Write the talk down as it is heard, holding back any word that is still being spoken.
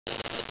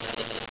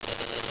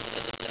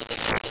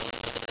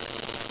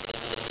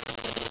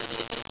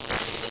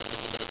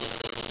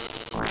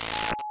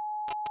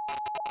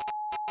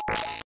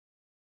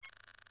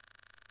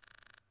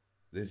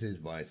This is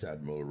Vice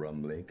Admiral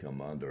Rumley,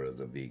 commander of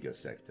the Vega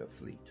Sector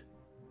Fleet.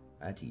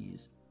 At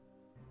ease.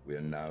 We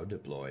are now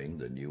deploying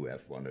the new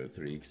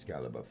F-103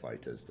 Excalibur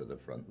fighters to the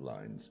front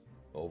lines,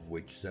 of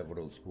which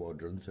several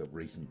squadrons have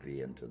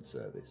recently entered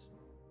service.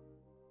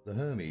 The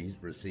Hermes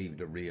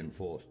received a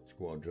reinforced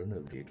squadron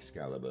of the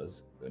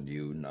Excaliburs, the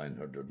new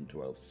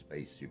 912th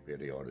Space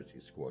Superiority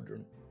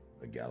Squadron,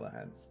 the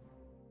Galahads.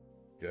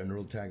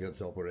 General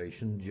Taggart's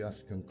operation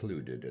just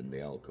concluded in the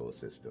Alcor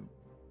system.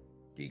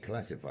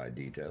 Declassified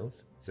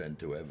details, sent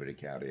to every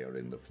carrier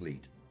in the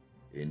fleet,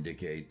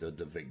 indicate that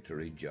the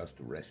Victory just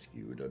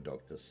rescued a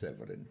Dr.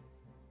 Severin,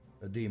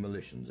 a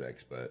demolitions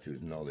expert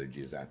whose knowledge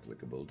is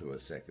applicable to a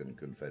second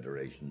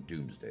Confederation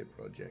doomsday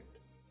project.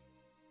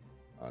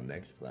 Our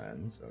next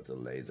plans are to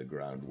lay the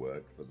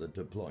groundwork for the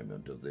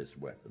deployment of this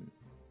weapon.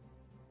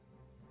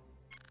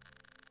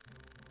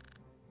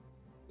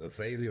 The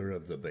failure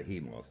of the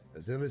Behemoth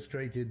has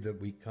illustrated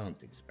that we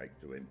can't expect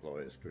to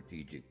employ a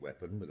strategic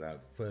weapon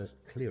without first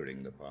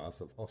clearing the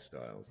path of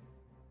hostiles.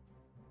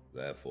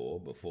 Therefore,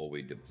 before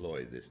we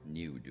deploy this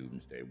new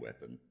doomsday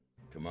weapon,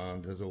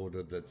 Command has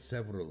ordered that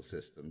several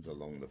systems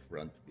along the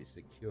front be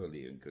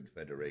securely in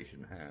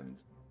Confederation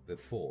hands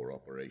before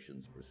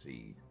operations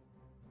proceed.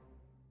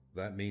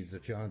 That means the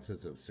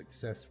chances of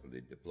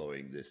successfully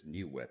deploying this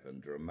new weapon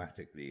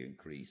dramatically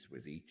increase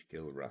with each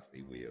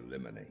Kilrathi we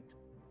eliminate.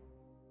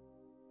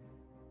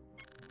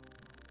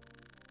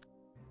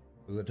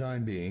 For the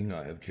time being,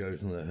 I have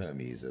chosen the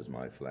Hermes as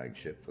my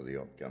flagship for the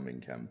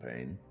upcoming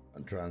campaign,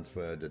 and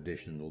transferred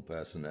additional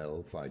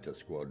personnel, fighter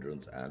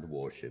squadrons, and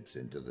warships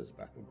into this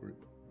battle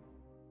group.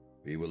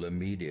 We will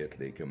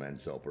immediately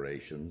commence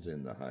operations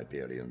in the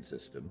Hyperion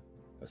system,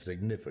 a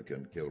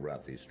significant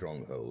Kilrathi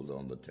stronghold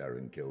on the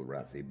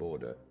Terran-Kilrathi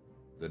border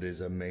that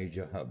is a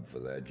major hub for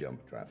their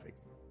jump traffic.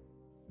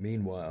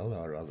 Meanwhile,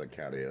 our other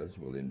carriers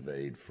will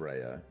invade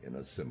Freya in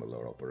a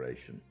similar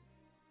operation.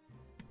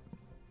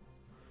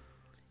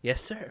 Yes,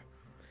 sir.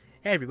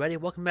 Hey everybody,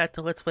 welcome back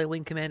to Let's Play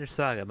Wing Commander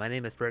Saga. My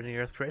name is Burning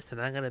Earth Chris,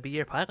 and I'm going to be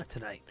your pilot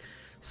tonight.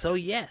 So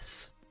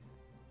yes,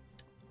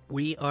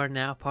 we are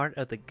now part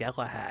of the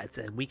Galahads,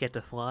 and we get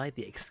to fly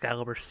the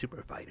Excalibur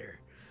Super Fighter.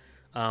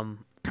 For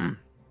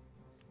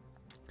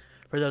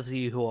those of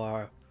you who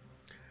are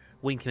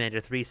Wing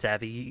Commander 3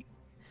 savvy,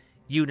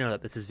 you know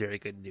that this is very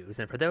good news.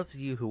 And for those of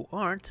you who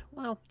aren't,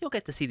 well, you'll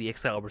get to see the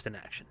Excaliburs in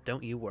action.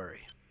 Don't you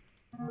worry.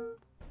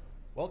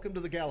 Welcome to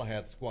the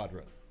Galahad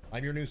Squadron.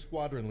 I'm your new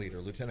squadron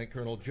leader, Lieutenant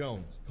Colonel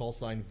Jones, call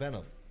sign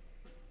Venom.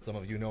 Some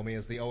of you know me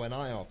as the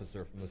ONI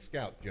officer from the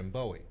Scout, Jim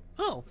Bowie.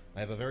 Oh. I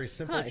have a very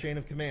simple Hi. chain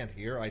of command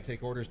here. I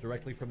take orders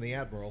directly from the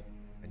Admiral,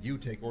 and you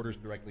take orders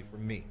directly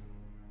from me.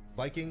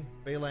 Viking,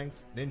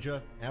 Phalanx,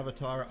 Ninja,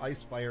 Avatar,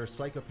 Icefire,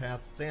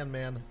 Psychopath,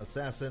 Sandman,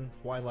 Assassin,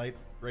 Twilight,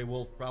 Grey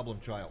Wolf, Problem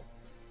Child.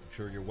 I'm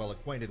sure you're well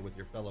acquainted with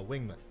your fellow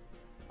wingmen.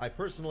 I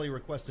personally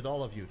requested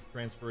all of you to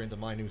transfer into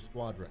my new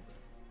squadron.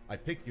 I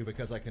picked you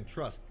because I can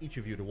trust each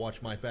of you to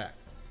watch my back.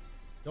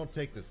 Don't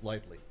take this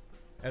lightly.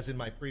 As in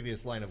my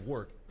previous line of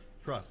work,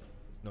 trust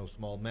is no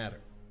small matter.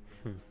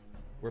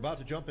 We're about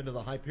to jump into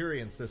the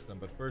Hyperion system,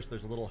 but first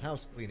there's a little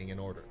house cleaning in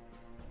order.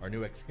 Our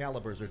new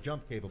Excaliburs are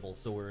jump capable,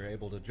 so we're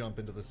able to jump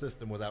into the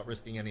system without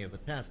risking any of the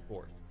task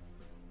force.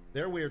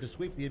 There we are to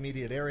sweep the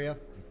immediate area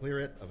and clear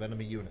it of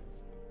enemy units.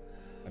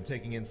 I'm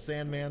taking in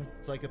Sandman,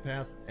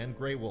 Psychopath, and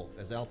Grey Wolf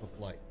as Alpha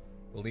Flight.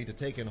 We'll need to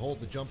take and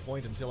hold the jump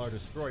point until our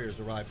destroyers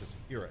arrive to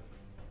secure it.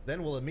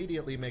 Then we'll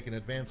immediately make an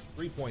advanced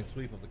three-point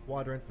sweep of the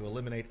quadrant to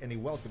eliminate any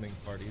welcoming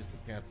parties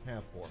the Cats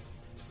have for us.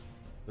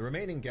 The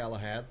remaining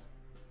Galahads,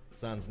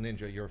 sans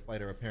Ninja, your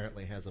fighter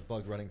apparently has a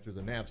bug running through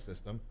the nav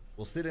system,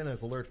 will sit in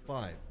as Alert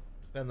 5,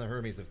 defend the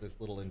Hermes if this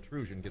little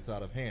intrusion gets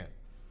out of hand.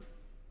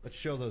 Let's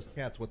show those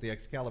Cats what the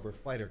Excalibur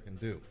fighter can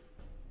do.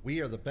 We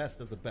are the best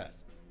of the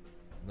best,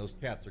 and those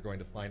Cats are going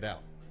to find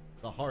out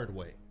the hard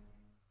way.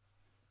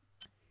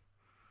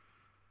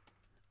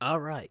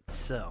 Alright,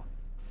 so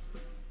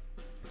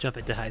jump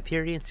into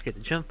Hyperion, secure the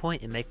jump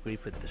point, and make way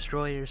for the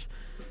destroyers.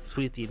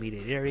 Sweep the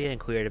immediate area and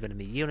clear it of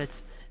enemy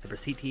units, and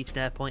proceed to each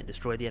nav point and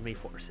destroy the enemy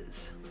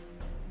forces.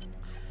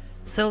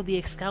 So the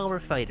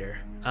Excalibur fighter,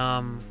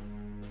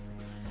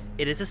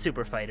 it is a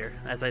super fighter,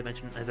 as I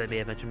may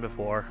have mentioned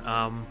before.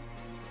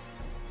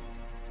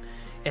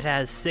 It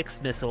has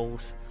 6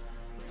 missiles,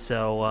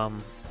 so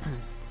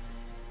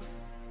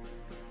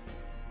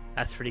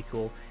that's pretty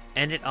cool.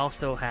 And it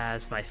also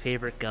has my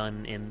favorite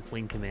gun in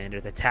Wing Commander,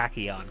 the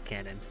Tachyon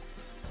cannon.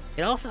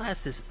 It also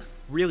has this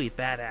really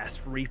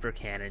badass Reaper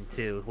cannon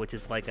too, which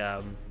is like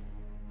the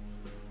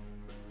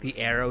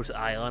Arrow's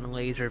ion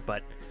laser,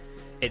 but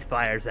it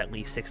fires at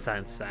least 6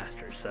 times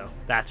faster, so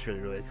that's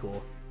really, really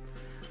cool.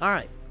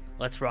 Alright,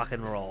 let's rock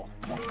and roll.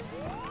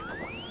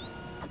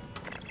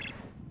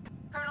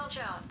 Colonel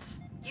Jones,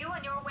 you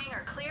and your wing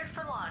are cleared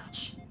for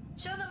launch.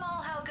 Show them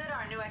all how good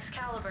our new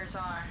Excaliburs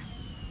are.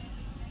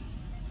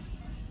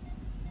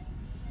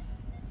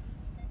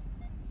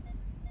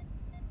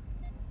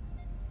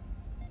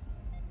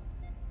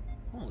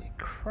 Holy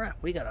crap,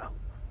 we got a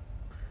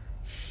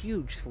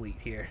huge fleet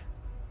here.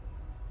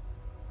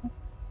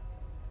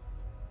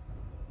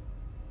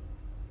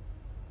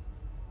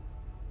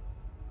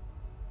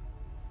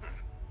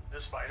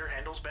 this fighter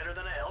handles better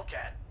than a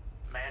Hellcat.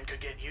 Man could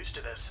get used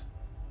to this.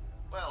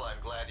 Well,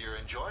 I'm glad you're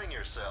enjoying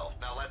yourself.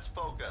 Now let's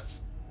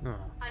focus. Oh.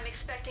 I'm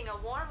expecting a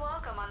warm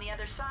welcome on the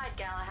other side,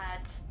 Galahad.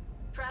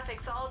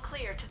 Traffic's all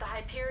clear to the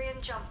Hyperion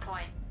jump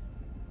point.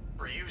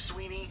 For you,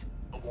 Sweeney,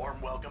 a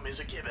warm welcome is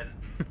a given.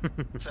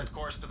 Set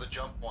course to the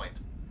jump point.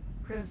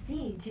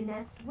 Proceed to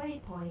next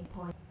waypoint.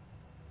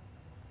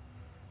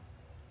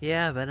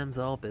 Yeah, Venom's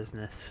all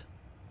business.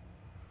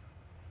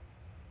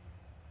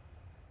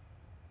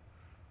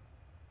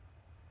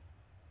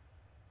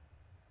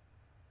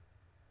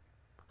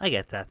 I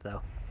get that,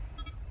 though.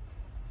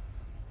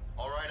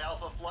 All right,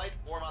 Alpha Flight,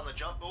 form on the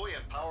jump buoy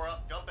and power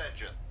up jump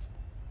engines.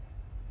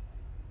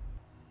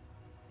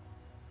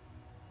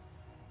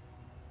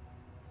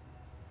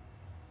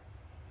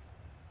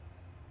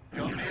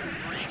 Jump in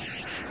 3,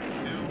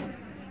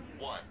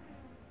 2, 1.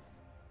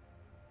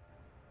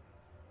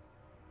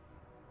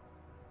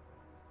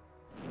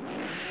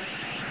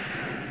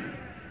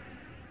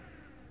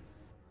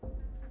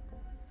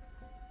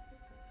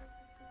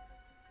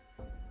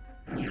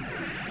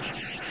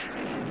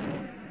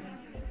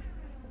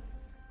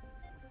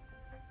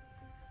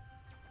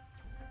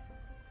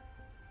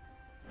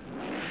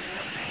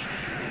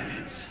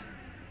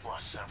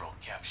 Plus several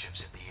cap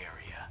ships in the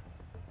area.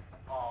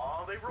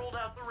 Aw, they rolled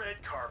out the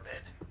red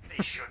carpet.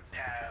 They shouldn't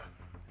have.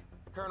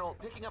 Colonel,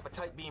 picking up a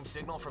tight beam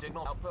signal from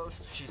Signal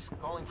Outpost. She's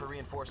calling for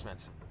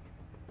reinforcements.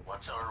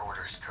 What's our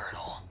orders,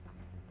 Colonel?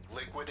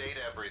 Liquidate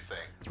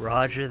everything.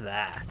 Roger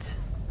that.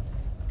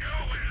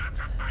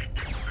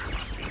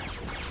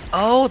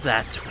 Oh,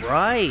 that's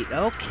right.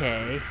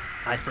 Okay.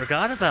 I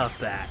forgot about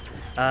that.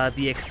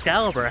 The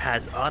Excalibur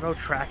has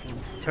auto-tracking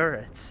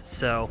turrets,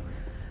 so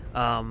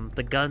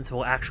the guns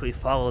will actually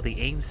follow the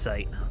aim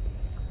sight.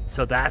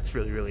 So that's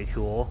really, really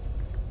cool.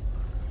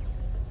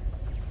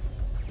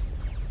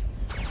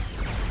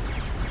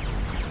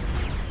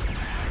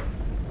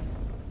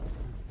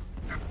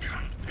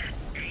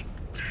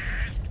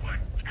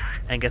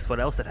 And guess what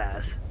else it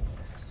has?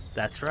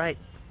 That's right.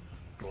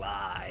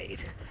 Glide.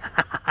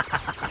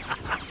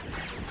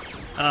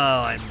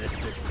 Oh, I miss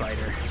this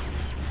fighter.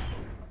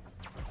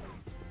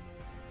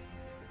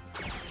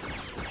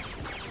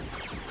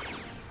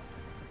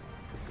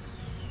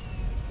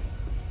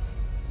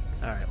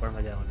 Alright, where am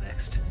I going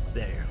next?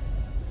 There.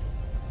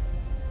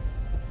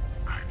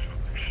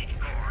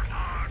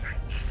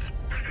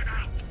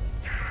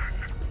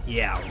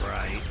 Yeah,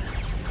 right.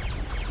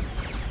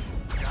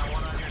 Got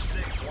one on your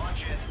 6,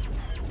 watch it.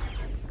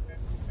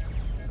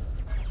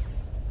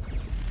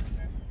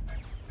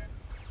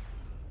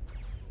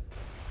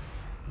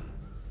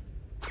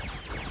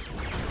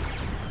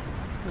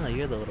 Oh,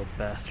 you're the little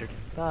bastard.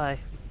 Bye.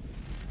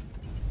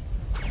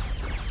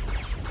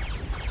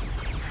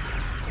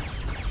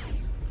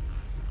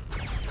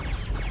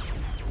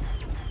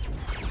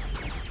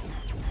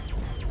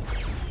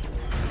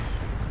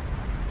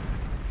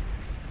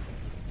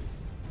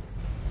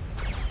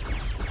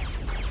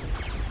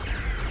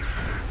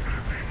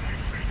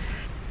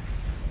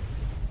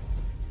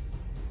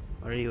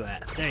 Where are you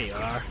at? There you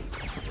are.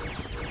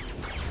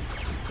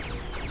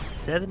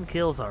 7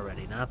 kills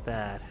already, not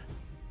bad.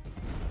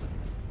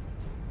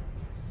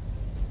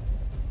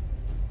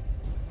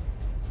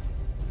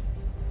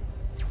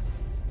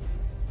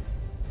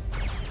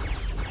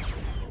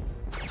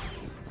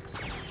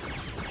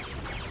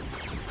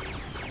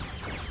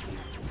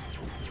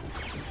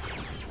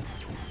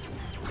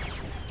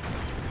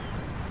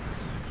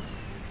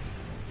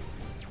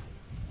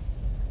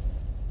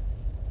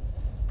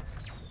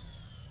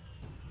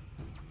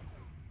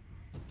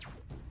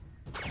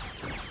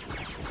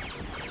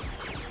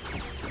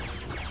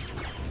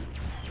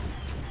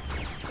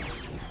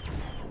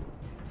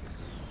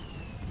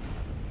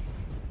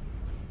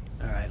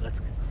 Alright,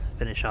 let's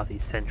finish off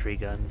these sentry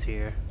guns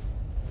here.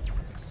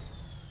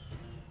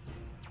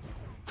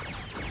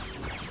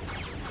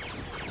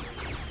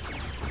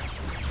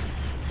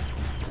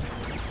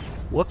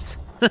 Whoops.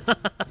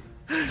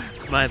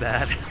 My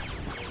bad.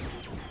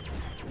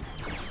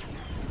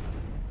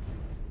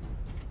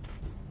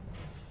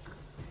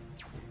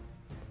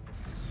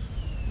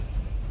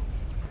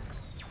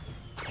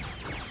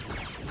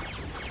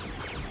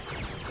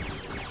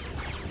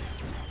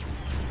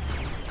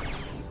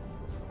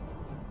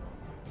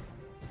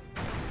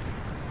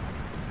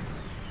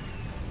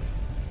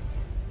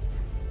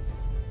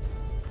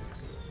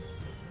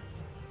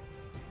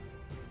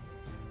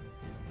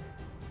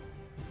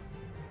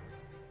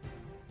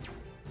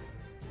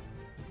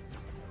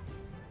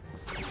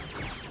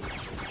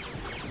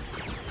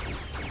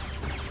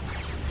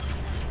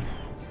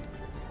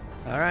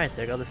 Alright,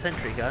 there go the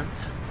sentry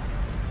guns.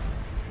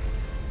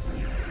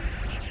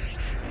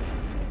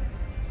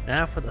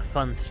 Now for the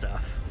fun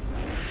stuff.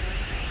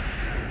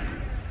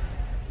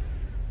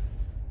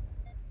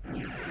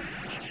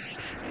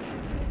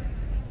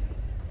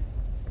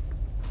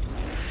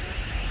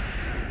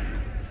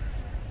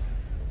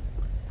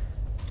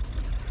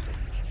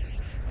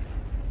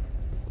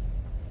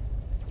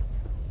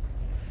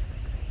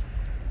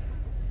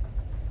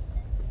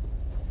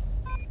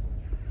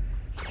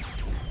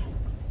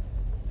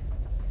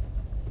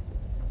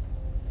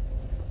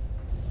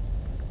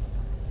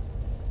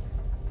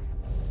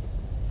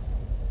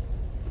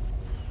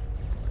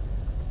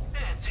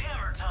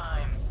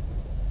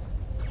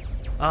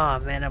 Oh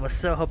man, I was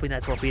so hoping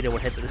that torpedo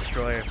would hit the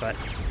destroyer, but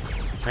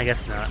I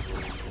guess not.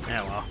 Oh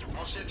well.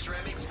 All ships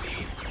ramming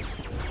speed.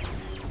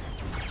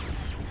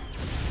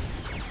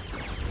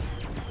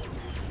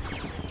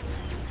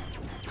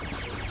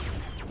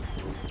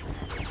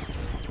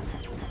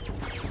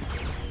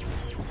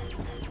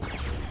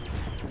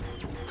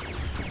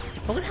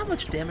 Look at how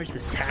much damage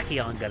this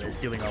tachyon gun is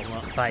doing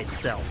all by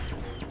itself.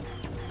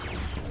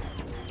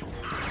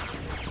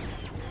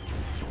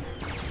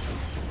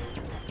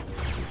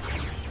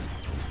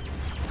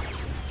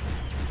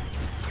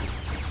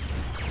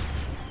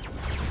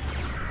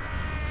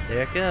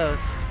 There it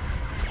goes.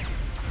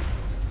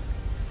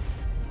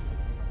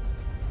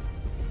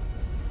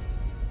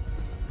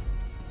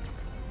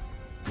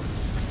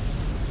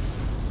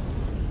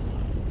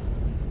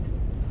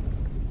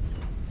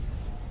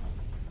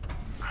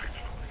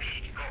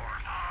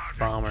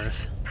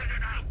 Bombers.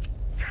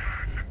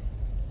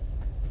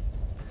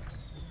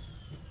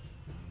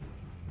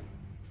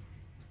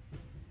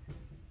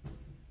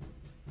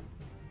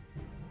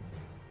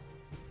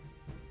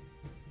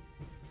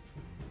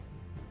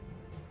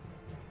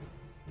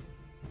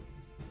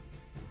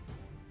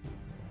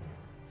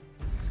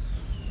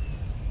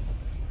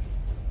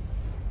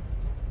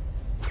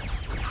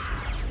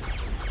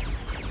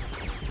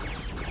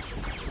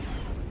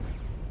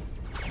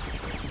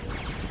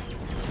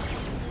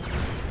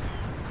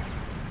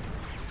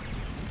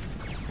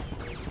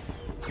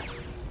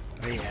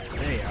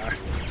 There you are.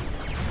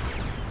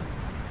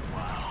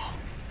 Wow,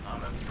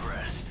 I'm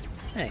impressed.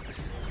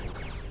 Thanks.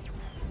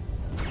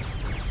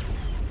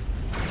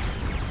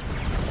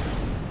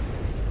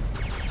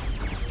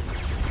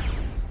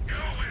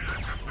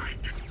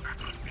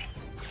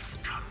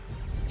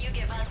 You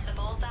give us the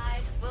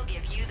bullseyes, we'll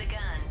give you the gun.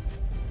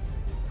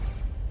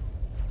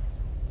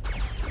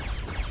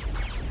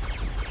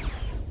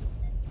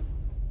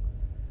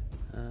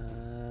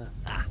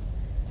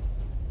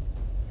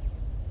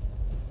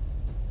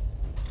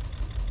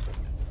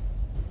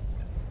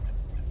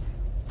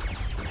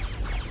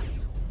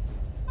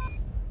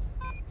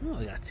 Oh,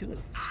 we got two of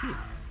them. Sweet.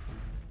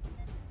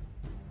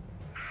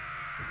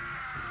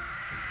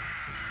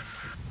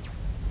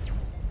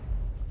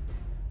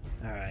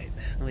 Alright,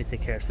 let me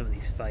take care of some of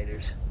these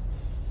fighters.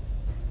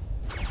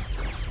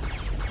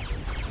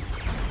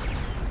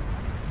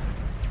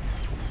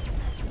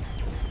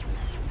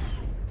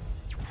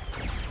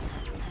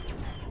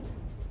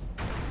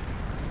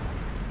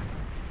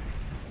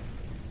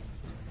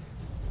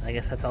 I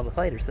guess that's all the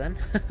fighters then.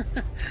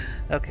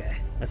 Okay,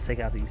 let's take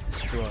out these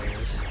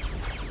destroyers.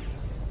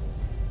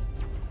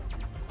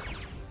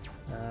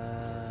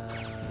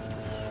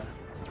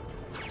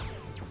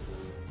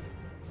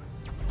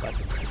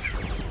 Weapons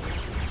control.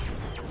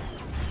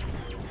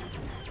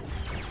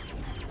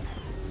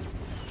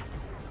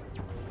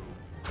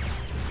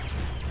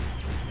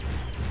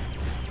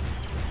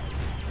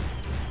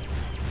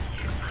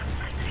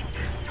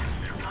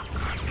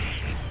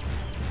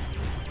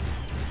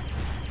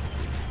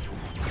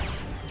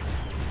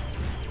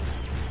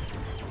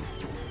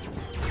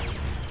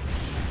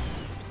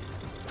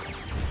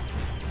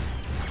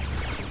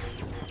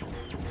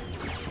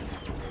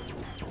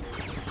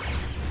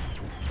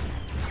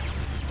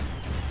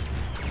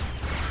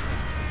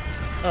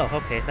 Oh,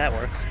 okay, that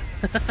works.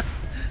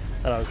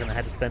 Thought I was gonna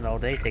have to spend all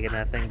day taking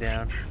that thing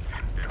down.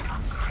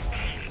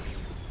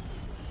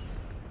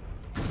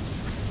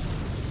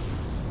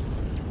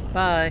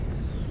 Bye.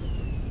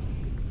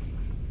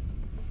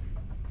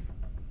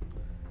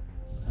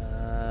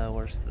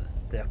 Where's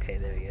the... Okay,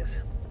 there he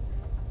is.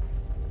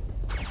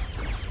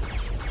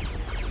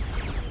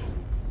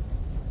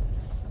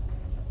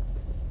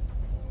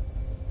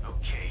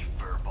 Okay,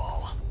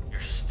 Furball,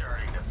 you're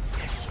starting to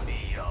piss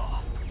me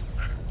off.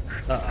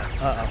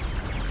 Uh-oh, uh-oh.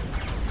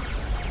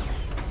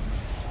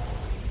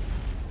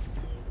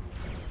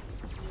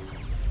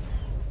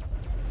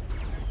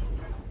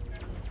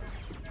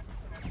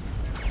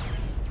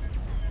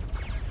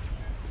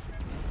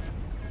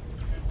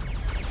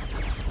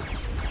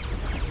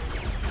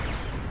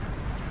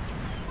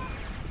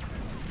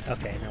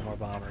 Okay, no more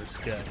bombers.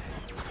 Good.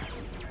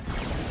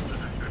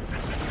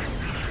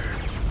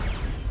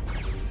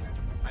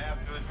 I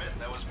have to admit,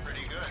 that was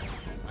pretty good.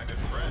 I'm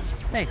impressed.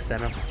 Thanks,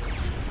 Venom.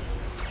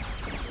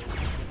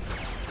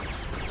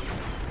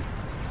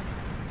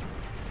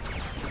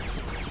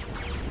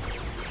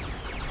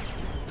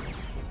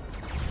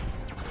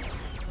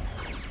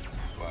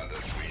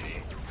 Commander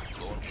Sweeney,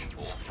 launch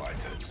all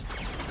fighters.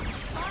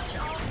 Launch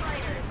all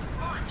fighters!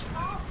 Launch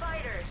all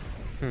fighters!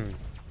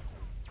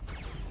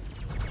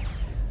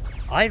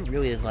 I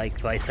really like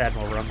Vice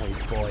Admiral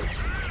Rumley's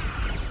voice.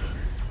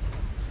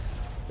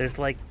 There's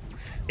like...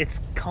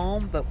 it's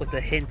calm, but with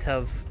a hint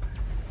of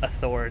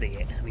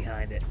authority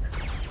behind it.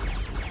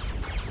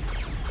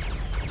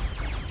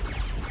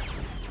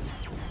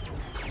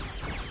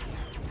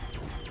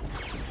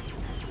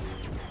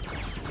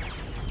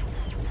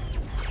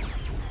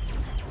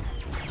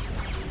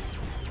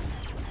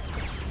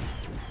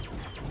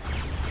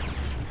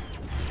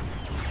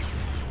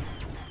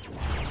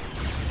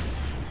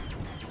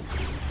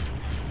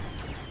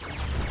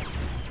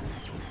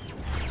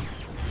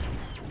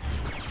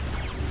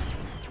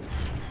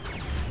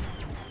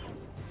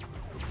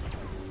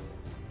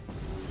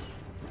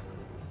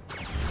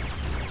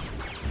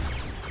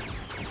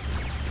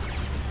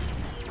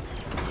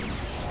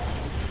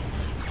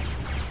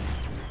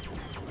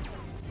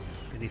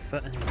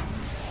 Okay.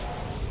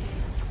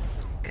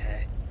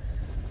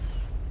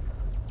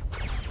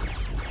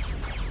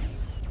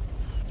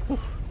 Whew.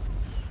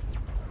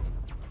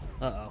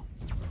 Uh-oh.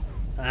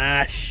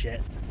 Ah,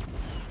 shit.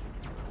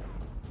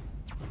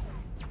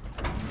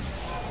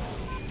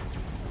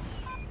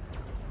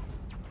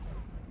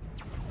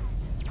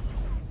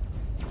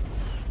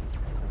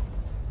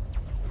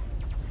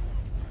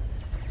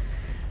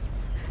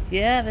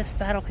 Yeah, this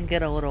battle can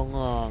get a little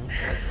long.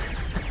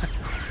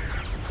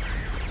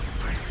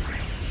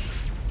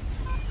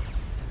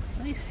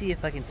 Let me see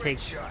if I can take...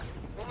 Shot.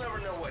 We'll never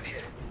know what hit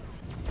it.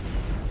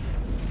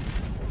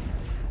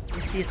 Let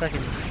me see if I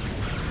can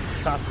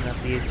soften up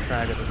the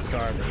inside of the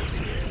starbase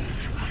here.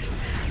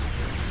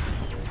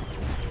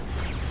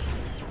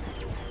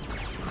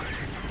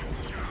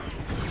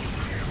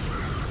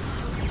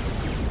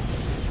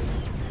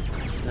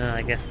 No,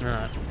 I guess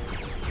not.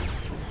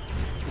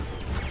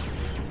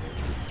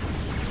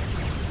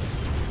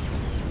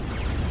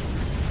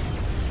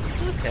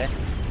 Okay.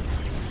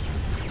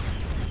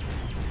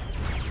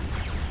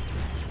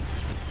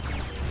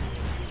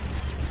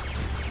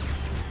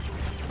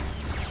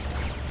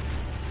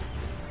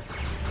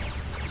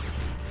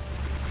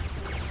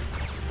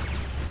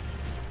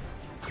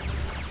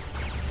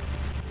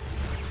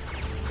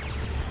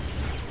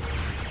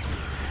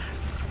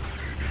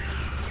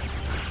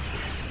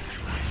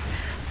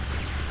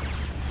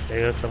 There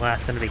goes the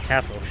last enemy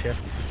capital ship.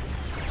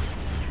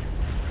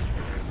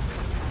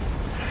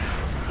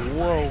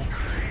 Whoa.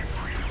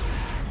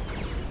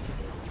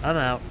 I'm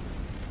out.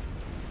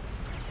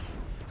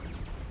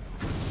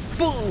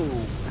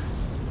 Boom!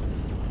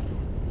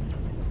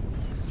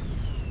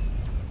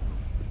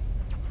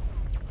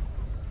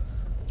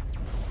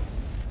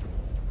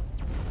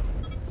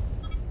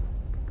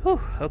 Whew,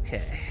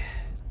 okay.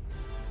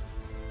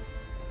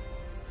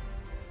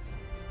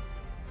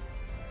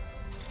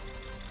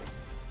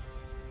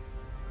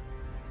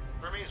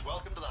 Hermes,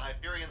 welcome to the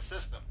Hyperion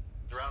system.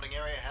 Surrounding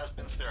area has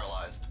been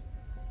sterilized.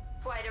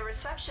 Quite a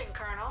reception,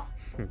 Colonel.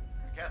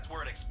 Cats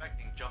weren't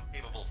expecting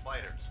jump-capable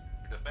fighters.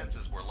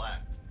 Defenses were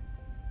lax.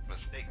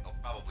 Mistake they'll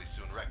probably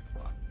soon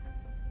rectify.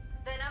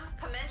 Venom,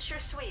 commence your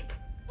sweep.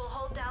 We'll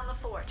hold down the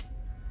fort.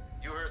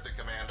 You heard the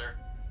commander.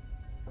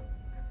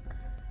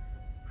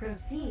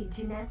 Proceed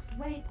to next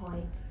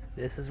waypoint.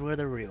 This is where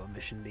the real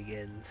mission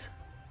begins.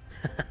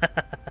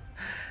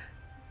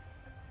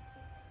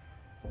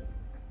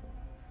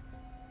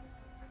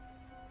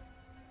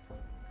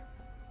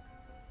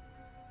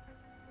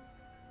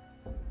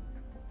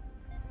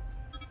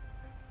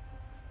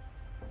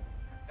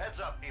 Heads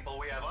up, people.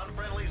 We have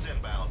unfriendlies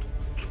inbound.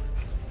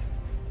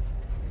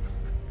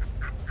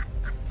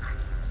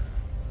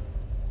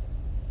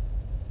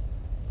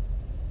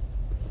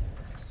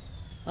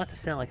 Not to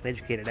sound like an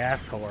educated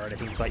asshole or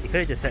anything, but you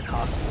could have just said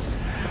hostiles.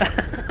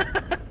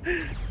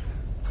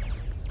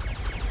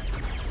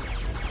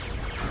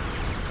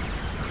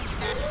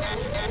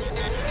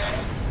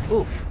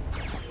 Oof.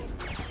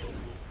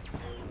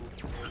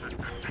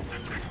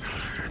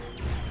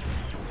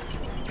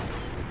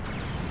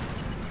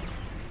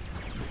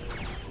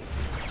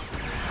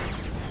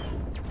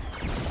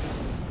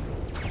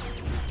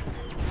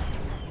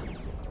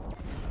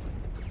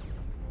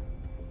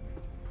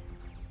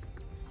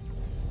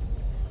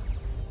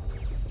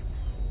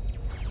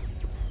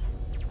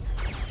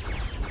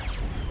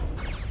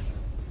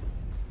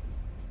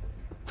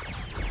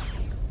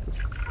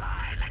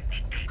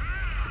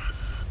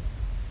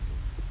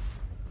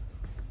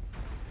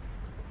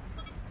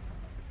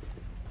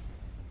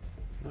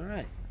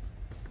 Alright.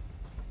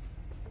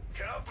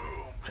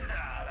 Kaboom!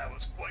 That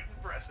was quite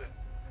impressive.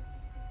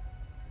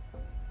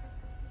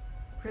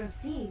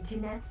 Proceed to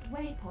next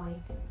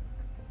waypoint.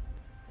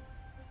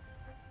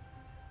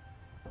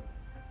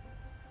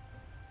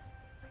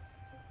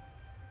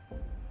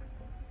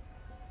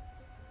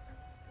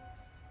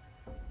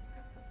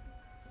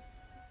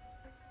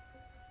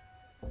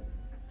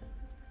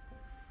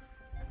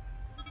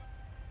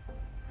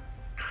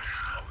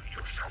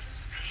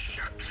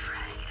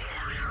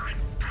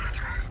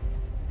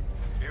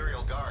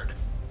 Imperial Guard.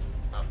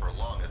 Not for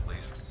long, at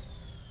least.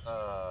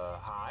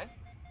 Hi?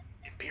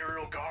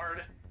 Imperial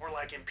Guard? More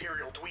like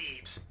Imperial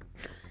Dweebs.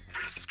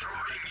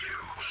 Destroying you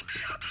will be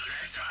a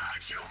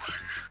pleasure,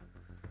 human.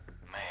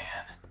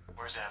 Man,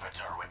 where's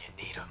Avatar when you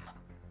need him?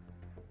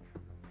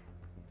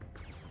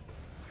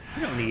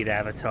 You don't need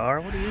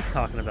Avatar. What are you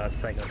talking about,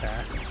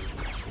 psychopath?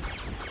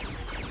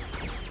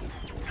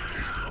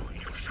 Now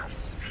you shall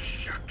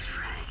see a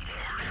true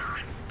warrior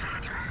in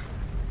battle.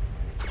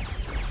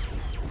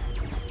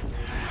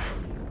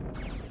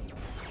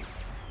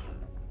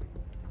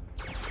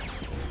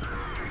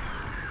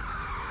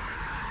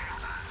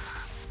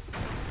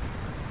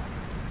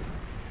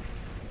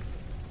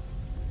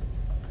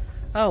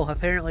 Oh,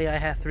 apparently I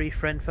have 3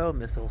 friend-foe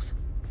missiles.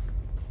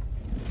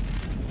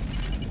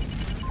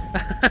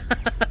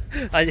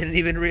 I didn't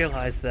even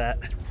realize that.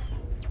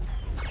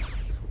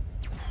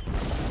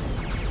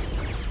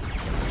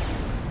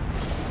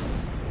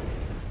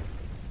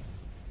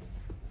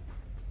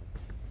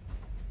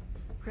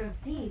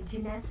 Proceed to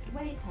next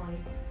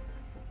waypoint.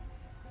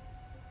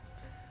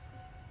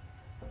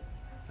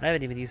 I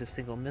haven't even used a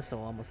single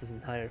missile almost this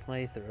entire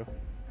playthrough.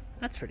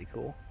 That's pretty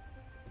cool.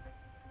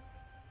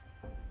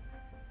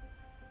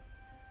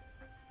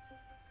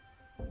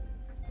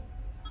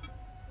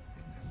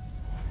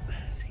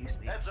 Excuse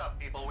me. Heads up,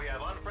 people. We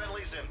have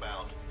unfriendlies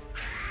inbound.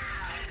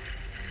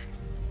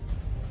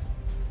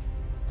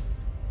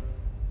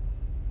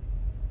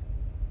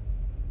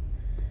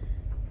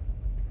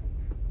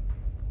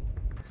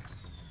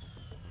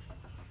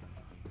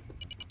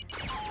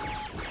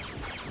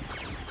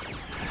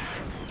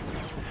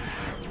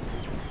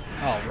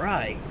 All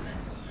right.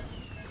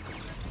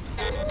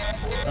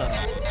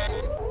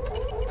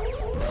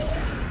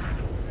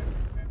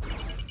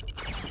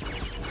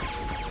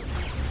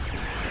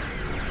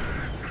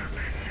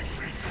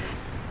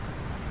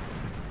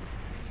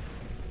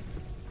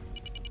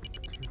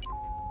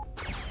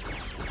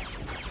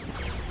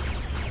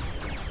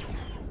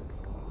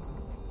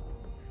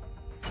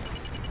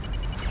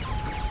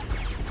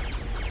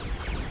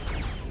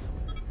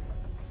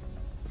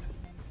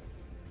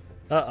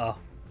 Uh-oh.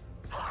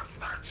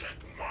 Pathetic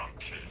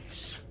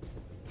monkeys.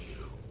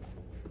 You,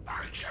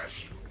 I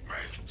guess you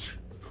mate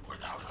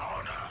without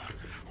honor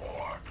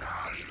or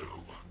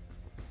value.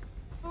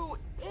 Who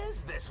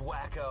is this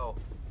wacko?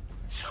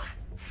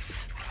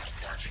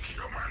 Pathetic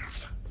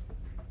humans.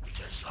 It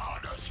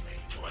dishonors me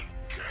to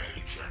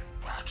engage in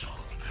battle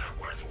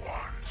with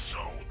one so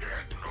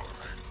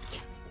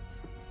ignorant.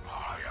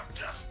 I am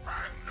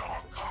Deathfang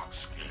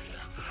Norkovsky,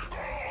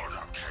 Lord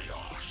of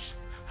Chaos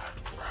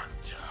and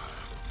Grantor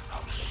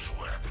of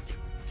Swift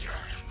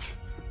Death.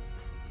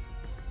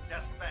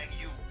 Deathfang,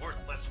 you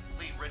worthless,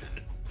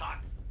 flea-ridden tot.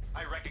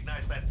 I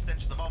recognized that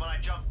stench the moment I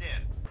jumped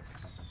in.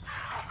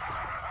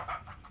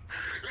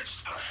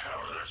 It's the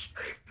hellish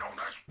ape known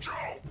as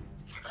Joe.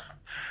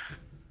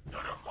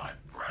 None of my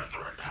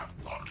brethren have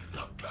gotten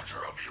the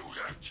better of you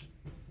yet.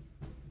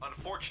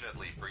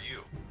 Unfortunately for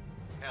you,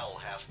 hell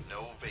has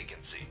no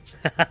vacancies.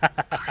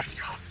 I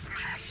shall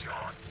smash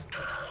your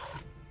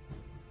skull.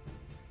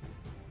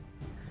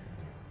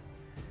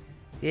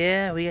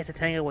 Yeah, we get to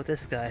tangle with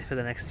this guy for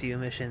the next few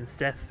missions.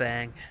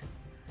 Deathfang.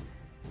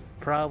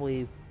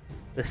 Probably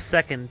the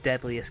second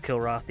deadliest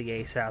Kilrathi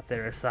ace out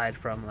there aside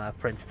from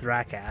Prince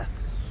Thrakath.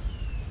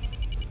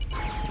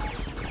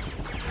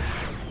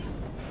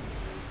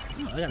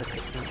 Oh, I gotta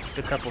take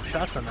a couple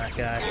shots on that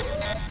guy.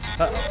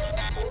 Uh-oh.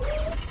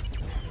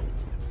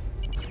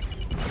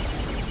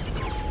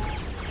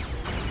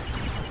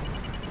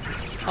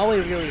 All we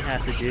really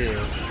have to do...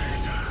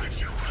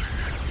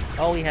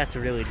 All we have to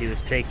really do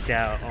is take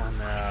out on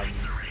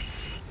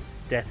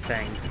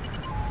Deathfang's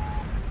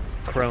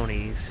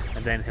cronies,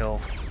 and then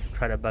he'll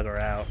try to bugger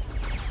out.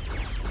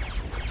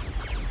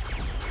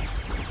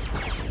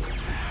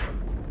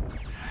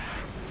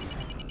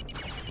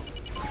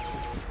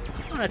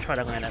 I'm gonna try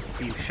to land a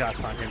few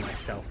shots on him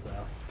myself,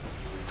 though.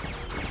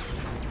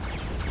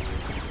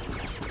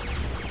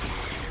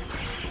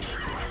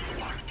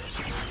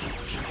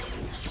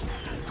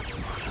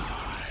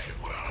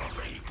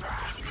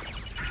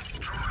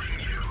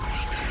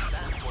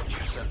 That's what you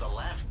said the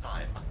last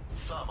time.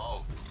 Some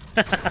oath.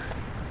 He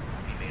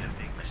made a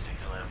big mistake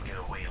to let him get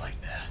away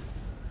like that.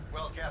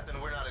 Well, Captain,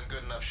 we're not in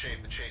good enough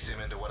shape to chase him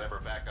into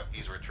whatever backup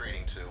he's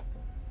retreating to.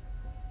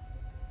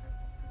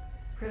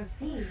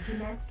 Proceed to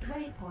next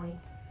waypoint.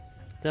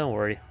 Don't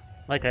worry.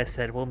 Like I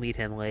said, we'll meet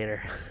him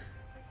later.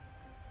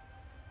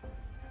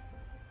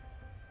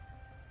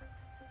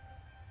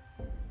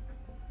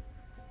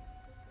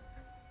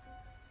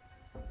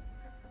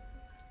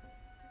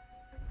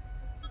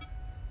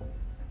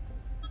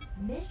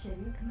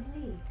 Mission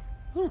complete.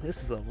 Ooh,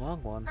 this is a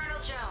long one. Colonel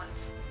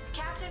Jones,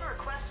 Captain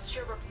requests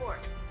your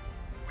report.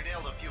 We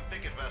nailed a few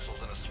picket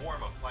vessels and a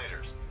swarm of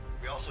fighters.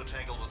 We also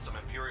tangled with some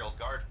Imperial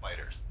Guard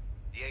fighters.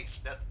 The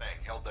 8th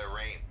Deathfang held their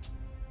reins.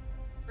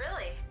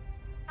 Really?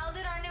 How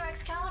did our new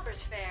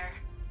Excaliburs fare?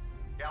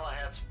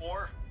 Galahad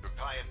Squadron,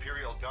 Rukai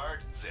Imperial Guard,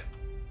 zip.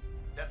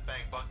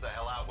 Deathfang bugged the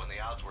hell out when the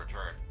odds were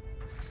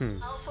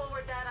turned. I'll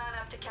forward that on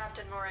up to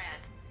Captain Moran.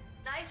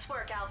 Nice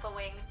work, Alpha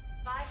Wing.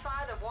 By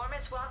far the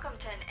warmest welcome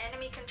to an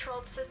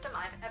enemy-controlled system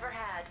I've ever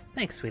had.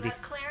 Thanks, You sweetie.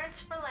 have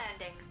clearance for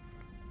landing.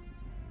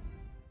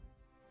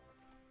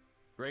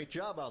 Great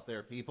job out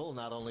there, people.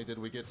 Not only did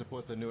we get to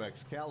put the new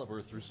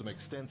Excalibur through some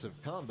extensive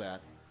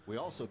combat, we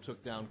also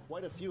took down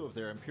quite a few of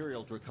their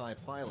Imperial Drakai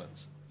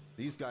pilots.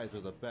 These guys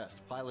are the best,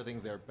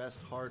 piloting their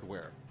best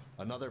hardware.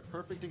 Another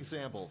perfect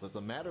example that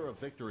the matter of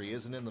victory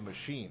isn't in the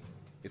machine,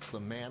 it's the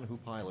man who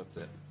pilots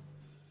it.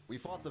 We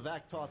fought the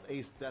Vaktoth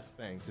Ace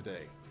Deathfang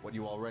today. What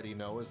you already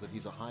know is that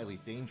he's a highly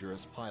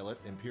dangerous pilot,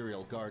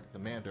 Imperial Guard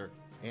commander,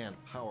 and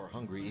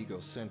power-hungry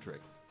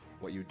egocentric.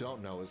 What you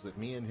don't know is that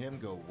me and him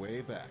go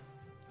way back.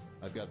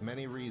 I've got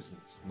many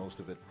reasons, most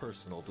of it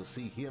personal, to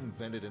see him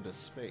vented into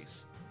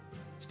space.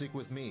 Stick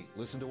with me,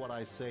 listen to what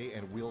I say,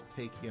 and we'll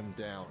take him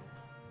down.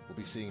 We'll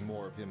be seeing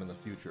more of him in the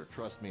future,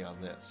 trust me on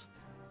this.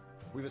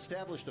 We've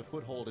established a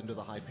foothold into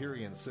the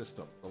Hyperion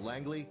system. The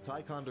Langley,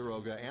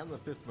 Ticonderoga, and the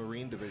 5th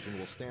Marine Division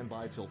will stand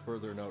by till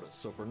further notice,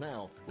 so for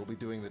now, we'll be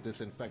doing the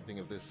disinfecting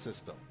of this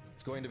system.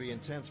 It's going to be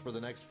intense for the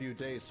next few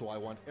days, so I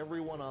want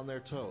everyone on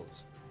their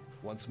toes.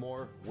 Once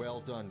more, well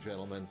done,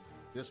 gentlemen.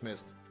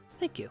 Dismissed.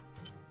 Thank you.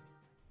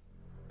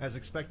 As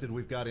expected,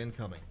 we've got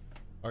incoming.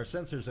 Our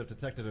sensors have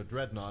detected a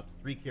dreadnought,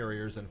 3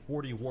 carriers, and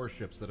 40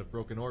 warships that have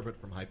broken orbit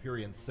from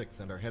Hyperion 6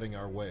 and are heading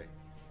our way.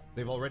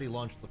 They've already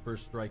launched the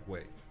first strike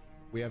wave.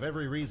 We have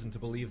every reason to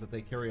believe that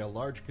they carry a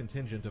large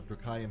contingent of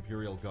Drakai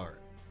Imperial Guard.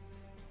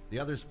 The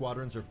other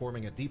squadrons are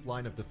forming a deep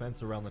line of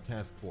defense around the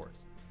task force.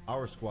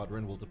 Our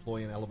squadron will deploy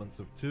in elements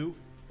of 2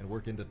 and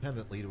work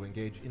independently to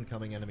engage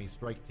incoming enemy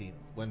strike teams,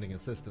 lending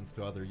assistance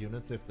to other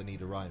units if the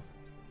need arises.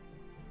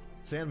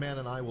 Sandman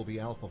and I will be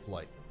Alpha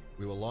Flight.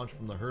 We will launch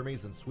from the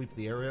Hermes and sweep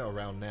the area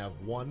around Nav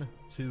 1,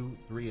 2,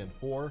 3, and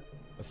 4,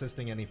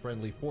 assisting any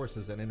friendly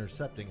forces and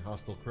intercepting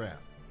hostile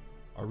craft.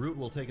 Our route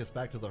will take us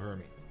back to the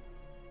Hermes.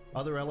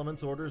 Other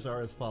elements' orders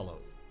are as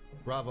follows.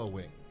 Bravo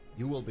Wing,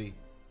 you will be...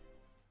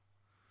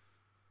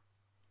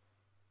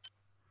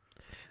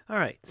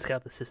 Alright,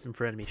 scout the system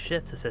for enemy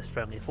ships, assist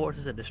friendly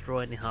forces, and destroy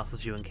any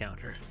hostiles you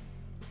encounter.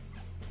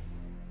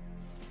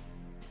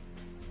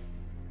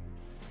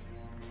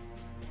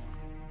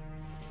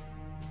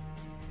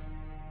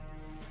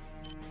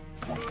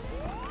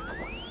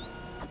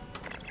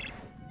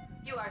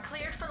 You are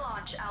cleared for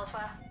launch,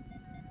 Alpha.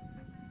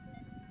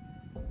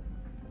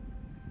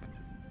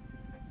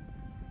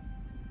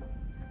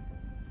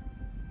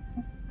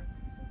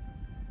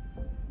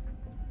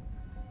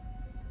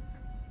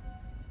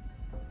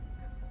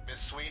 Miss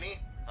Sweeney,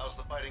 how's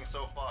the fighting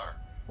so far?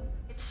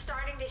 It's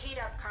starting to heat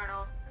up,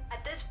 Colonel.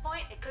 At this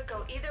point, it could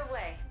go either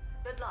way.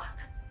 Good luck.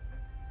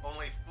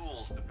 Only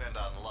fools depend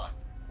on luck.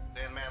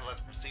 Sandman,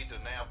 let's proceed to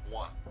Nav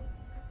 1.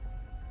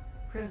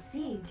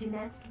 Proceed to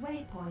next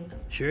waypoint.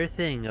 Sure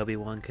thing,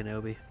 Obi-Wan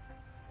Kenobi.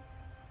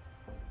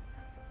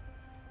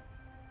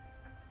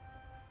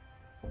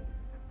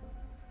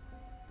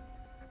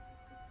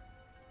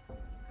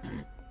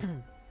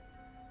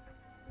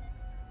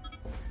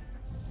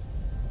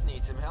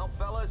 Need some help,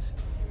 fellas?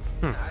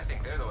 I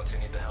think they're the ones who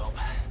need the help.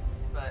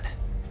 But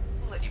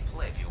we'll let you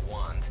play if you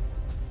want.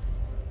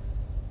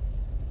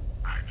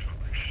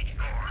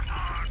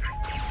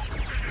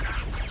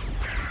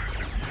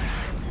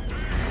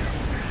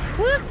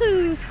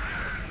 Woohoo!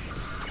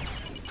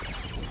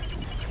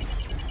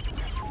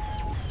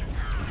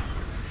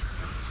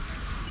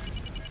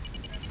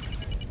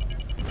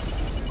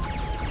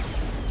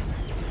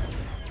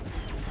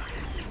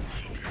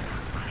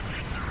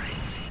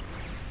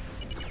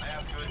 I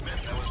have to admit,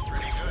 that was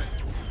pretty good.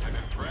 I'm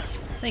impressed.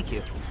 Thank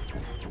you.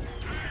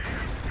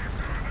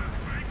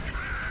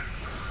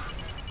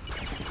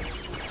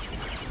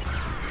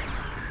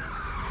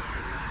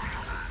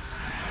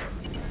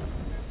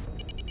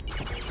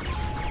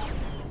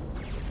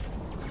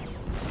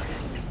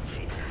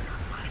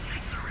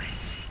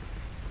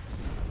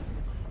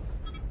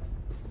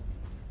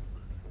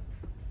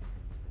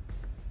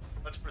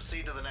 Let's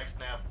proceed to the next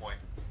nav point.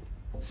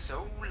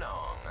 So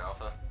long,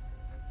 Alpha.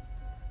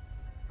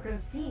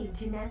 Proceed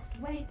to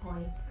next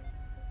waypoint.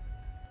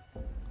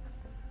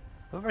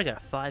 I've already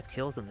got 5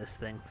 kills in this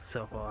thing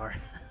so far.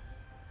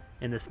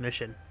 In this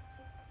mission.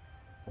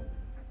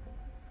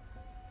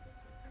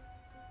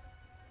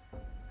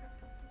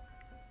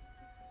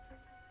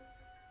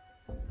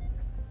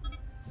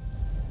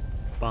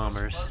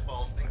 Bombers.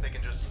 Buzzballs think they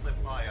can just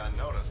slip by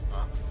unnoticed,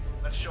 huh?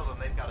 Let's show them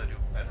they've got to do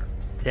better.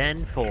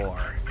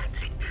 10-4.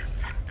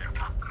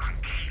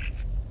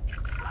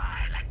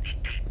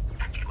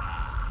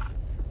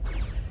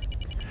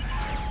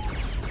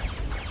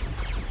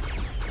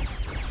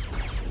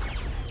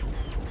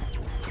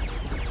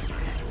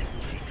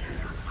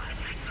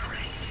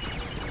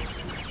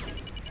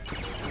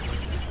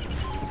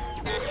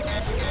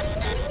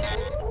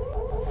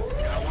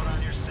 Got one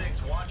on your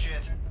 6, watch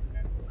it.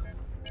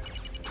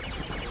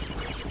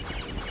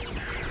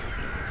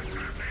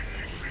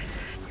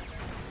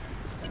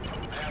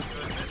 I have to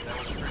admit, that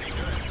was pretty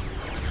good.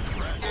 I'm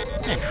impressed.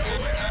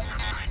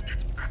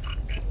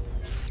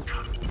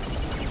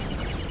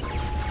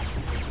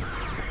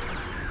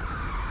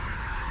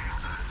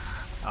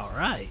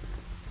 Alright.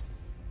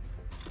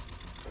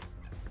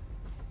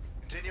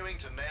 Continuing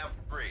to nav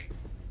 3.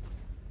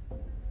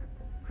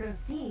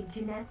 Proceed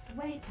to next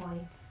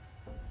waypoint.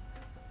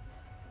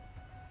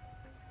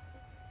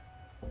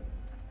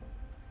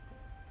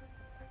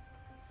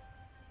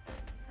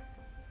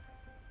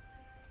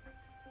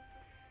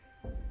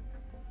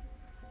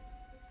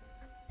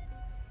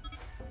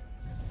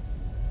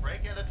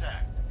 Break and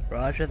attack.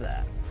 Roger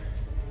that.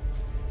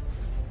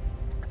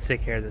 Let's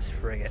take care of this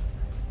frigate.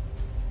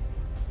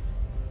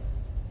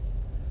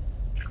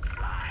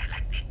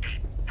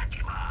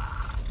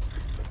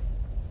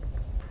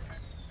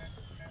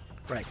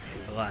 Right,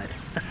 glide.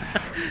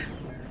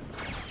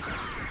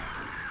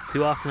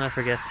 Too often I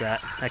forget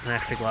that I can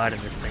actually glide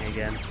in this thing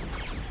again.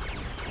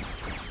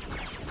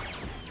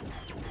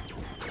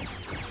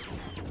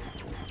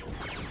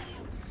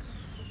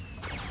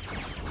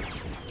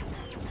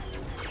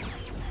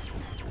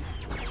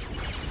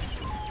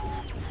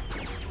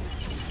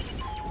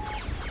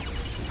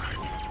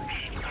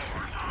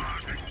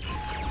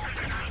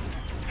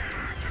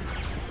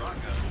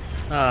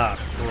 Ah,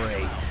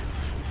 great.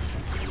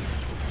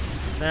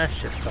 That's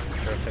just fucking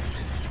perfect.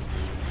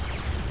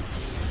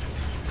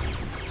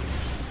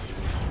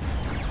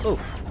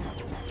 Oof.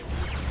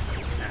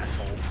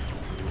 Assholes.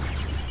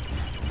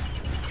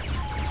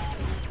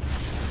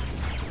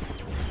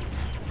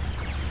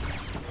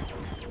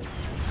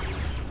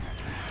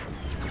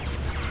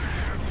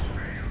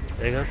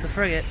 There goes the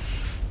frigate.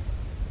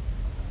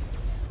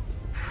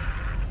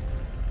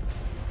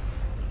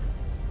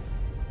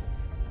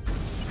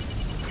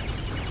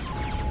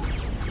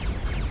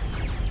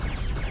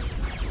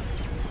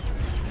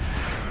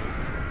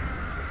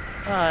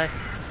 Bye.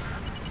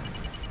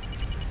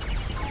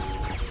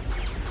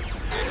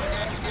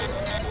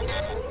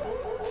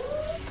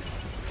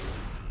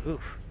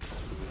 Oof.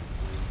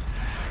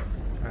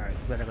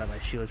 Alright, better let my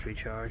shields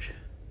recharge.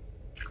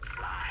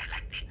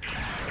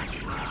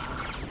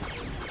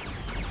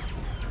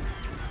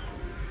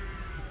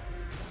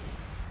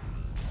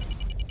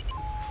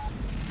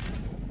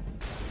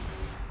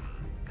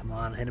 Come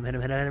on, hit him, hit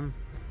him, hit him.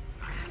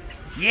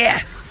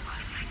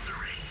 Yes!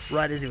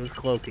 Right as he was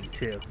cloaking,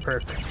 too.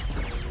 Perfect.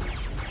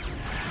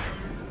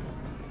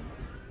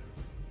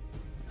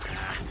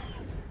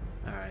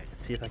 Alright,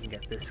 let's see if I can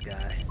get this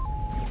guy.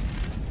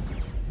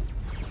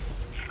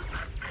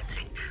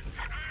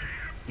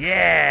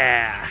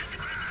 Yeah!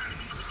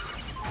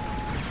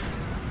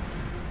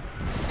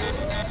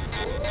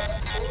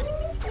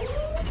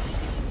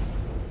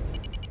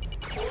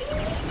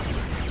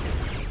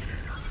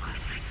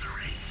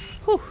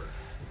 Whew.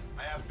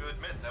 I have to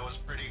admit, that was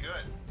pretty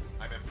good.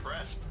 I'm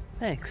impressed.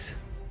 Thanks.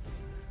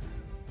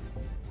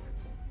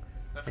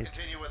 Let's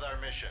continue with our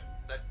mission.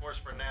 Set course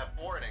for Nav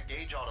 4 and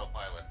engage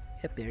autopilot.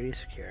 Yep, area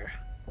secure.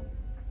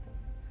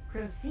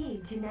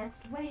 Proceed to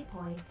next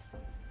waypoint.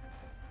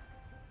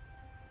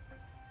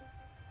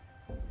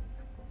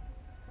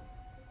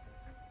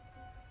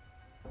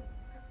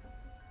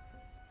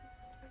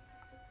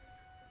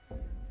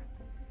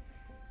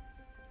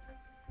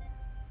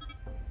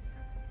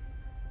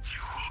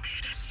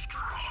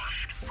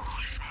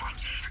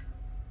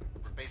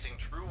 We're facing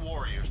true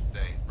warriors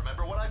today.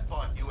 Remember what I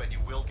taught you and you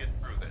will get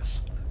through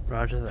this.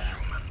 Roger that.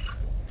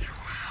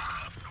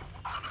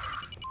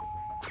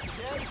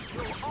 Today,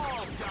 you'll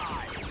all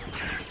die.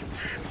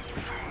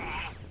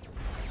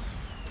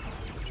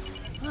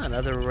 Oh,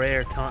 another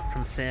rare taunt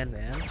from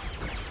Sandman.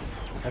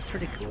 That's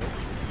pretty cool.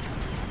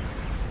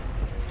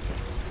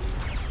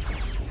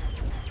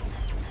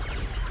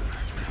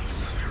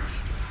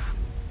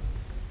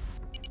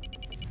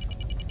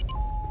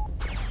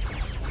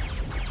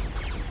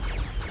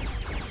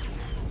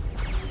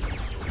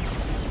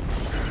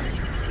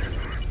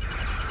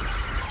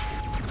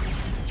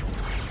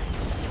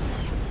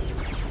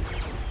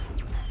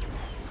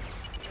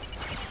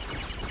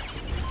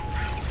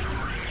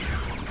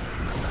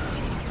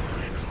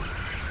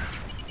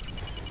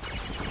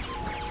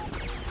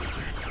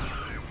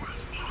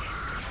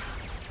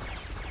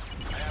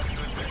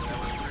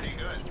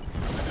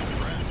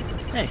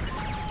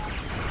 Thanks.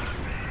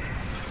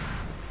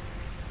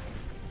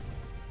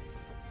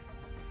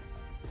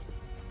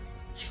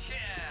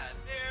 Yeah,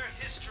 they're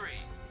history.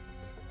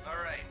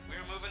 Alright,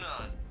 we're moving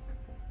on.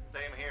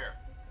 Same here.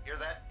 Hear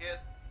that, kid?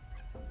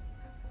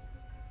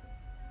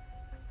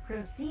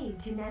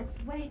 Proceed to next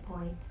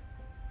waypoint.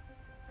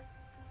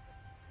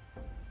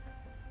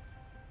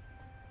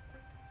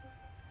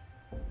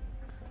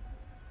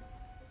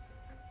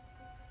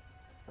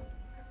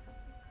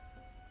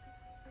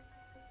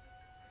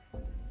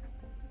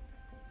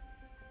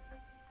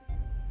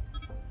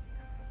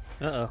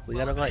 Uh-oh, we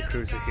got a light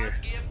cruiser here.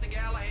 Give the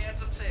Galahads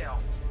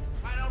themselves.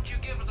 Why don't you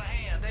give us a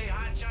hand, eh,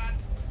 hotshot?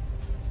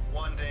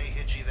 One day,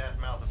 Hitchy, that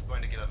mouth is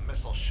going to get a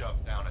missile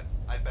shoved down it.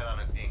 I bet on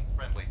it being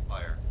friendly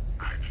fire.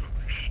 I shall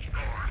feed your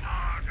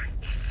heart and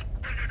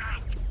spit it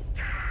out.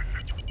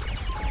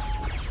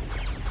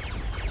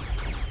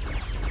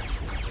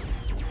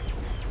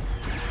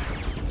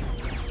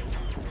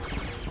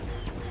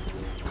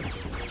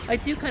 I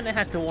do kind of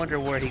have to wonder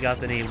where he got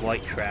the name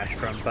White Trash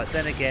from, but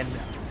then again,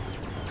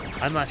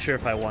 I'm not sure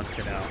if I want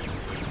to know.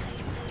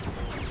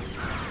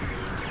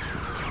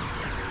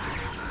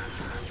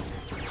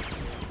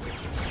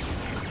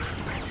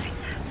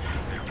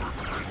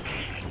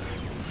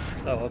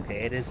 Oh,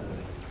 okay, it is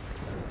moving.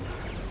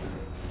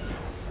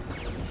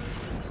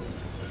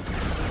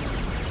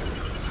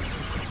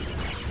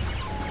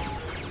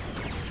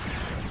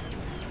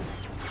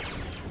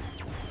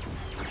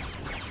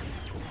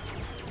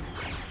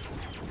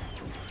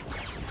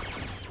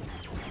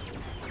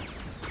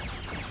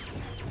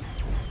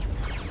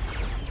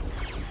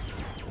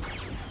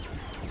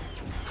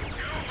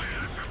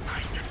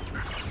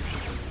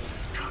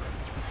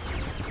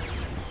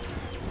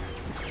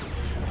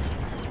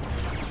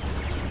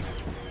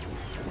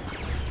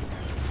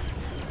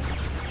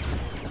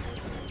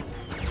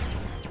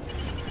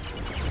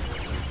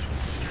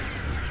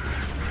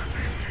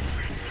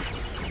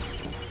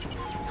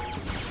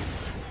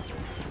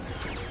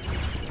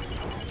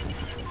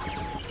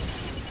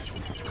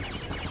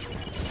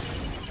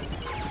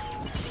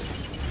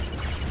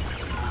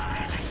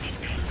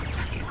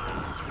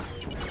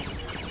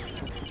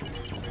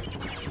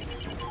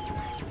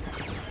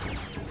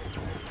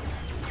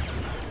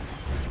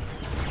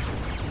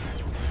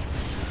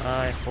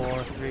 5,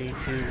 4, 3,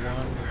 2,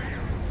 1.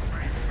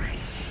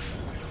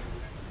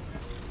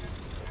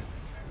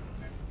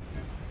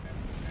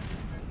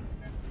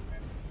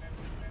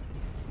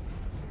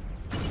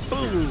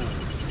 Boom!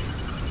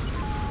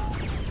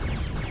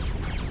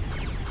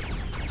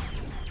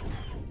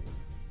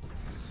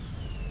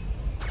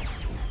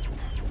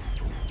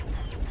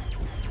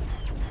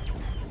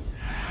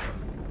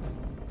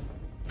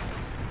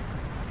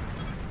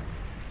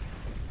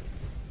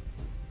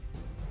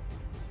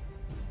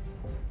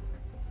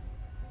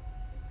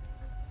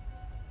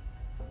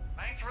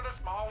 Thanks for the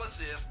small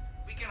assist.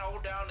 We can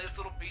hold down this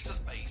little piece of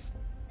space.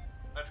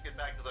 Let's get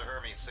back to the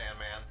Hermes,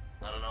 Sandman.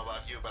 I don't know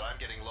about you, but I'm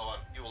getting low on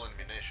fuel and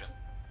munition.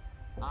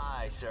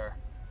 Aye, sir.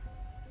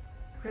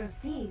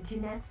 Proceed to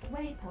next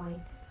waypoint.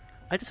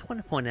 I just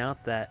want to point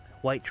out that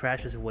White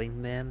Trash's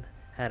wingman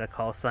had a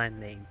call sign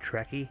named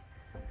Trekkie,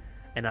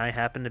 and I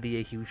happen to be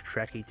a huge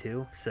Trekkie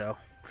too, so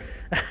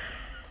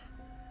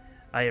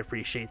I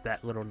appreciate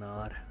that little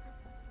nod.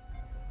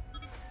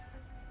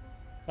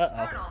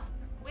 Uh-oh. Colonel,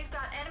 we've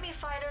got enemy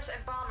fighters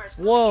and bombers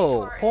moving into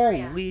Whoa, our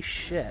area. holy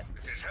shit.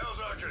 This is Hell's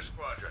Archer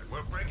Squadron.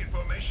 We're breaking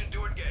formation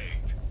to engage.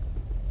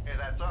 Hey,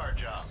 that's our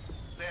job.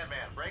 Sandman,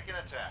 break and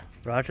attack.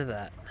 Roger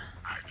that.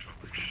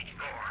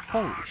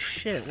 Holy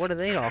shit, where do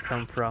they all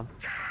come from?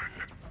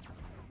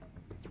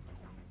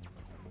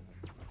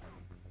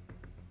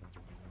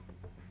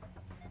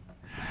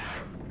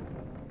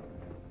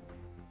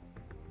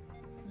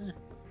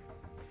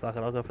 Fuck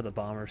it, I'll go for the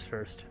bombers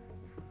first.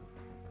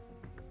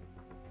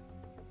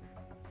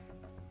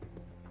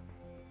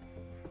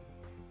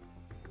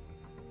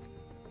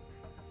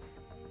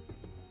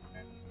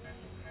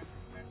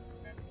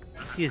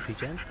 Excuse me,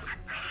 gents.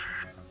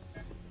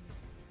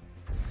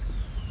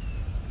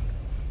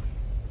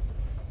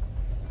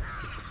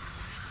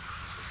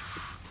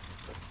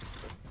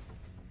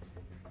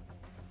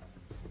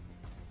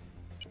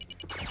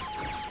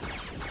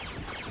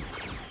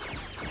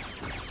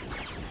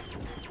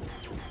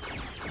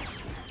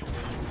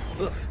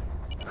 Oof.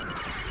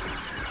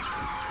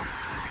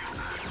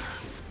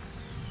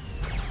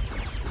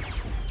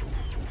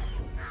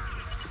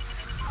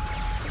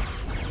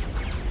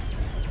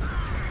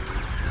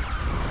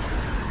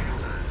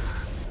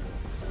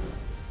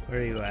 Where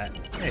are you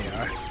at? There you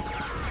are.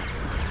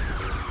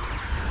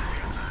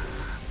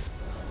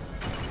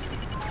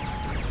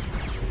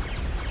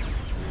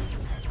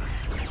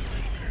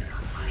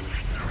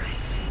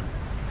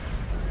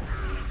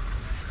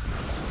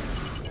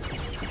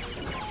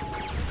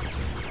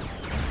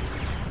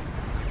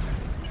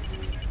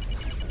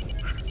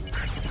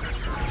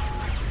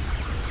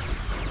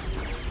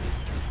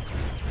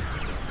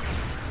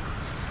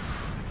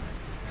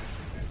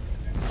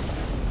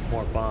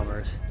 More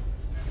bombers.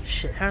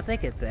 Shit, how'd they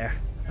get there?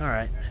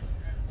 Alright.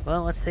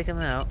 Well, let's take them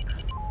out.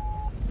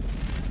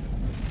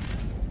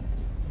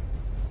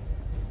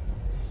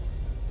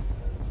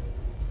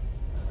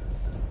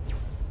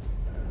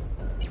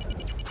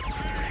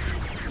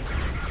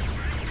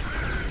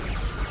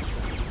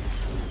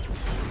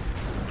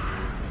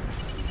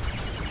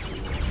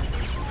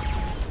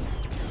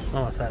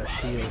 Almost out of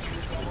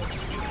shields.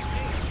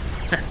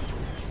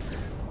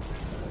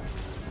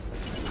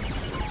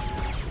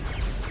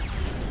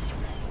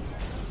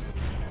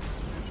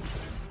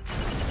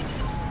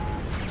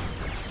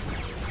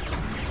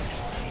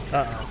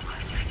 Uh-oh.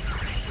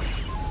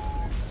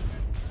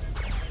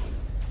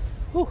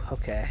 Whew,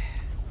 okay.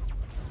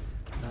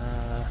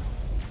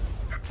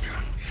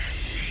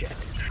 Shit.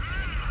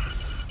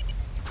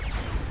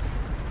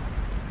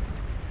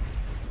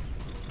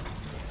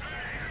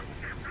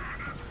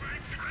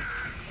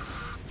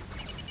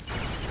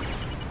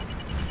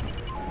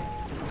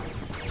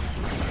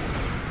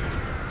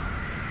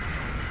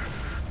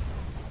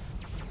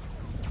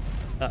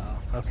 Uh-oh,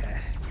 okay.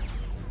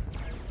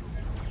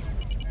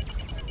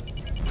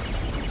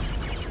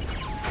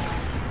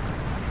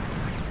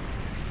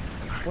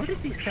 Where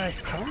did these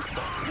guys come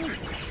from? Holy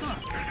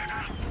fuck.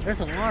 There's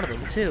a lot of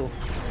them, too.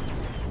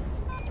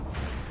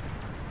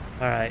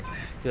 Alright,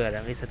 good.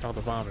 At least it's all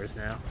the bombers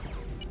now.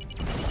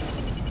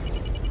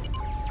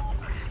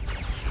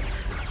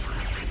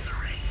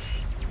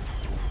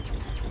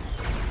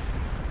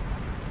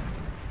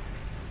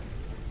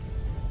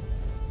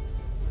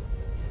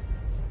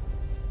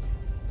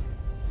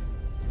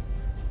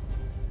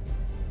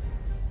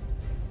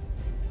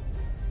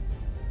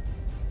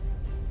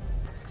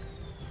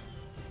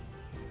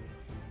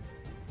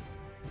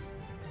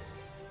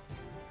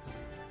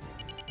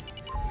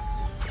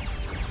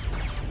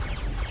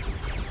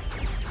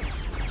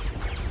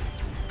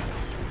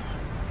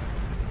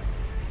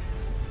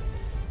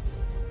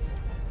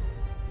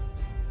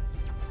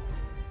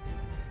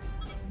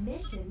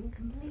 Mission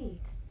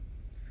complete.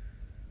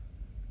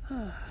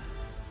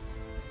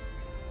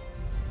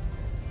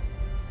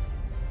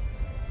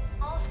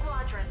 All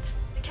squadrons,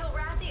 the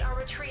Kilrathi are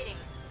retreating.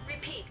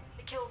 Repeat,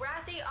 the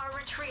Kilrathi are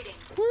retreating.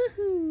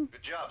 Woohoo!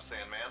 Good job,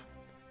 Sandman.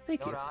 Thank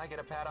you. Don't I get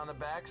a pat on the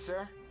back,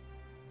 sir?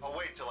 I'll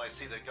wait till I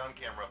see the gun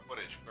camera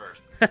footage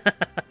first.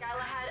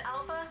 Galahad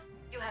Alpha,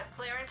 you have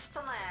clearance to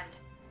land.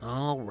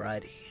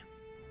 Alrighty.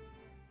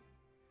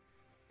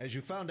 As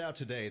you found out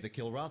today, the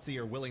Kilrathi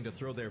are willing to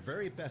throw their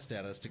very best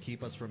at us to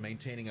keep us from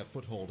maintaining a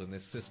foothold in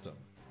this system.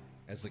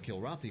 As the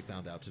Kilrathi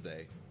found out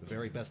today, the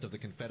very best of the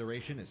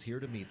Confederation is here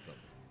to meet them.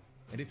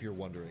 And if you're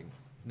wondering,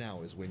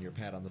 now is when your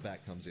pat on the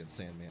back comes in,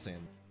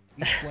 Sandman.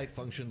 Each flight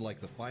functioned like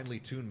the finely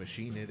tuned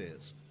machine it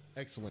is.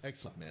 Excellent,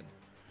 excellent, men.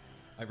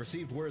 I've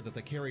received word that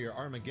the carrier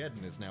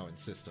Armageddon is now in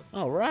system.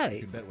 All right.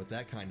 You can bet with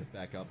that kind of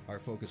backup, our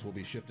focus will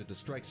be shifted to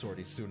strike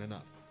sorties soon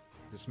enough.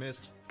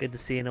 Dismissed. Good to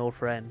see an old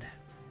friend.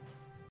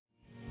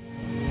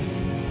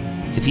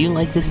 If you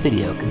like this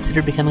video,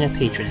 consider becoming a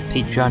patron at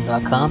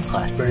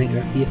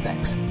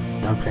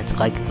patreon.com/burningearthvfx. Don't forget to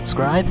like and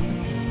subscribe.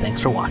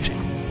 Thanks for watching.